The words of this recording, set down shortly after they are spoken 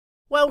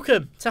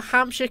Welcome to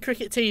Hampshire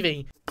Cricket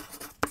TV,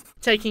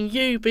 taking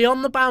you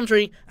beyond the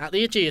boundary at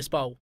the Ageas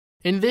Bowl.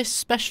 In this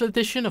special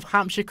edition of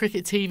Hampshire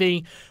Cricket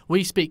TV,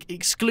 we speak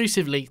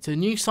exclusively to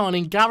new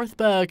signing Gareth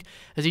Berg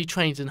as he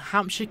trains in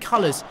Hampshire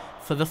colours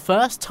for the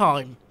first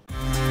time.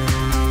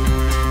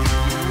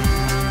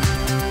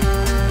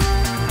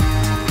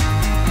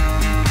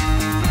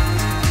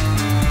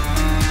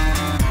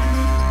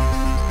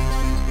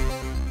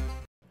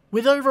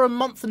 With over a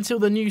month until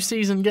the new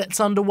season gets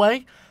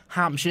underway,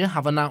 Hampshire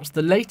have announced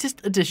the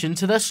latest addition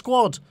to their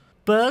squad.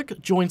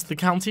 Berg joins the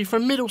county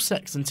from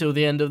Middlesex until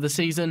the end of the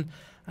season,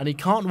 and he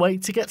can't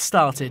wait to get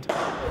started.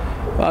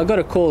 Well, I got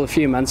a call a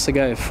few months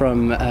ago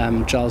from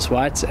Giles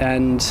White,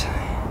 and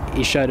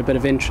he showed a bit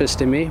of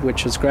interest in me,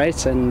 which was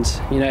great. And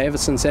ever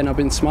since then I've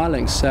been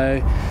smiling.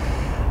 So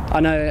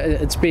I know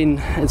it's been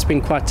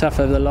quite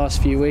tough over the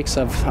last few weeks.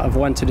 I've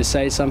wanted to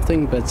say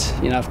something, but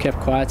I've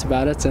kept quiet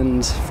about it.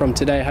 And from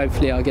today,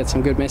 hopefully, I'll get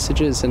some good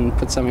messages and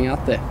put something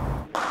out there.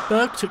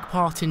 Berg took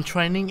part in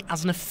training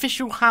as an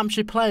official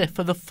Hampshire player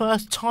for the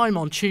first time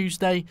on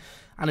Tuesday,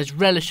 and is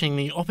relishing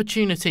the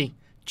opportunity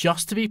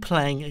just to be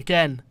playing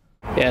again.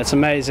 Yeah, it's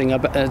amazing.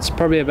 It's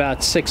probably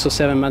about 6 or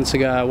 7 months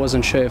ago. I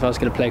wasn't sure if I was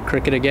going to play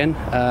cricket again.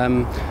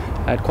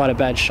 I had quite a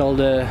bad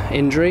shoulder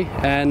injury,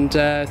 and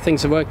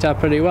things have worked out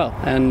pretty well.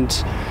 And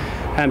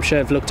Hampshire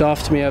have looked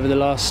after me over the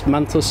last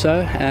month or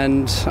so,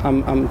 and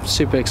I'm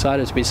super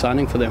excited to be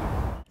signing for them.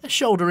 A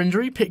shoulder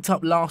injury picked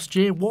up last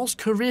year was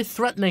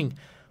career-threatening,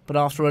 but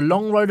after a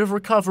long road of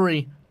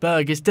recovery,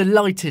 Berg is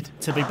delighted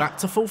to be back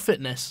to full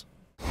fitness.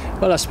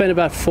 Well, I spent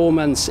about 4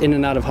 months in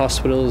and out of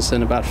hospitals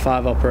and about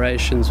 5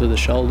 operations with the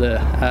shoulder.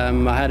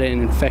 I had an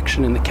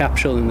infection in the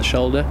capsule in the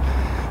shoulder,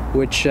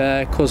 which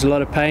caused a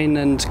lot of pain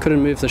and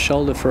couldn't move the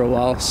shoulder for a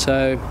while.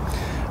 So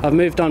I've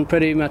moved on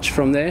pretty much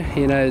from there.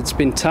 It's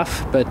been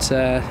tough, but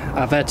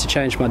I've had to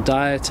change my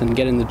diet and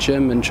get in the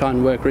gym and try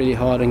and work really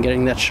hard on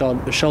getting that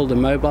shoulder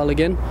mobile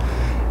again.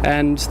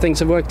 And things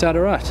have worked out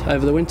all right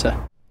over the winter.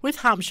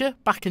 With Hampshire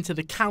back into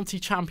the County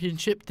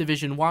Championship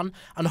Division 1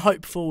 and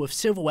hopeful of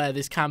silverware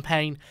this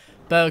campaign,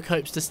 Berg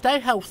hopes to stay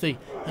healthy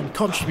and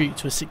contribute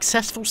to a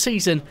successful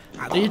season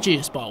at the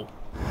Ageas Bowl.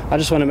 I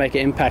just want to make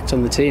an impact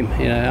on the team.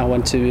 I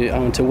want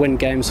to win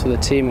games for the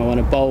team. I want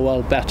to bowl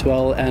well, bat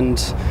well, and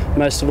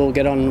most of all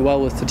get on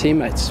well with the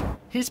teammates.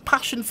 His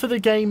passion for the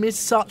game is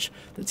such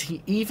that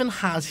he even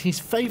has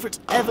his favourite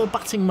ever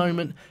batting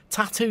moment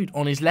tattooed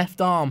on his left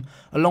arm,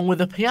 along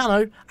with a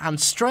piano and,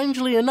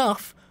 strangely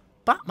enough,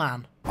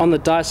 Batman. On the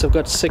dice I've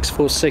got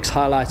 646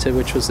 highlighted,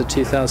 which was the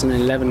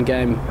 2011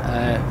 game.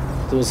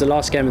 It was the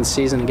last game of the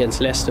season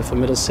against Leicester for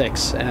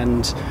Middlesex,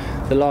 and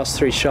the last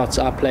 3 shots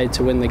I played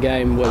to win the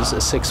game was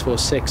a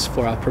 646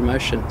 for our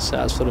promotion. So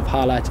I sort of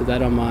highlighted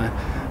that on my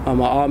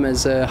arm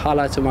as a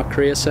highlight of my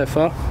career so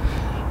far.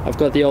 I've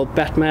got the old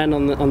Batman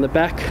on the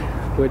back,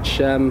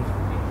 which a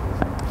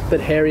bit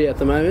hairy at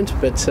the moment,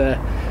 but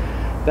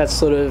that's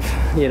sort of,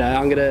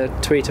 I'm going to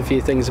tweet a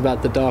few things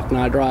about the Dark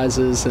Knight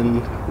Rises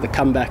and the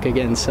comeback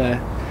again, so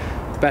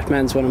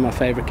Batman's one of my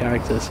favourite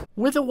characters.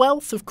 With a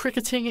wealth of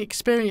cricketing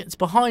experience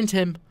behind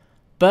him,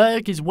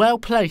 Berg is well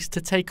placed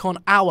to take on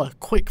our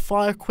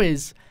quickfire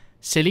quiz,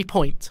 Silly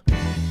Point.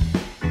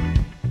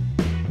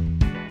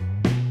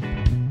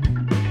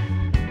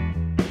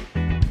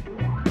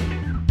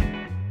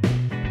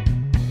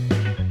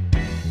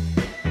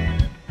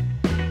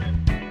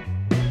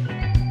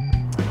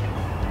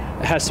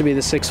 It has to be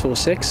the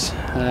 646.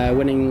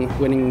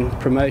 Winning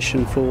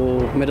promotion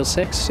for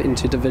Middlesex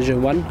into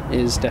Division 1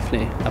 is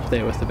definitely up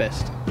there with the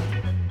best.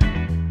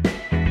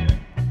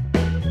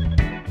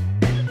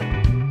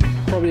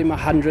 Probably my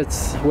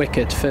 100th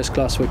wicket, first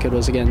class wicket,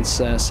 was against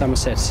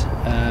Somerset.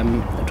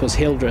 It was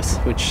Hildreth,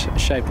 which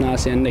shaped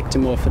nicely and nicked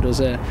him off. It was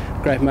a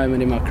great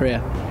moment in my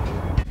career.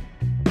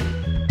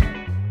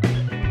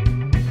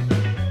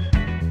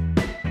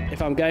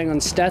 If I'm going on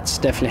stats,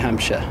 definitely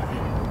Hampshire.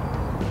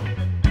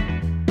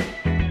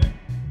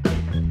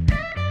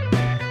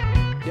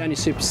 The only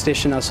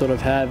superstition I sort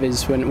of have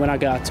is when I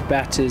go out to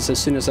bat is as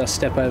soon as I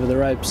step over the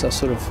ropes, I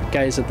sort of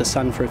gaze at the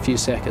sun for a few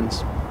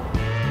seconds.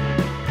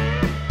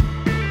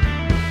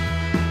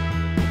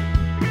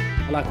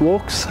 I like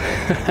walks,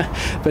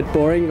 a bit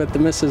boring, but the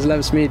missus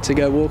loves me to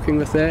go walking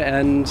with her,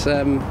 and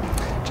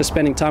just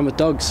spending time with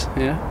dogs,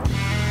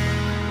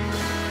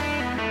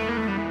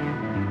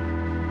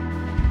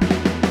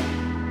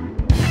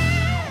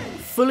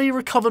 Fully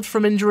recovered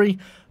from injury,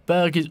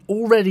 Berg is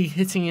already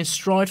hitting his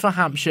stride for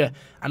Hampshire,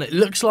 and it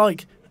looks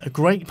like a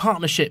great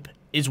partnership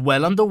is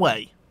well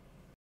underway.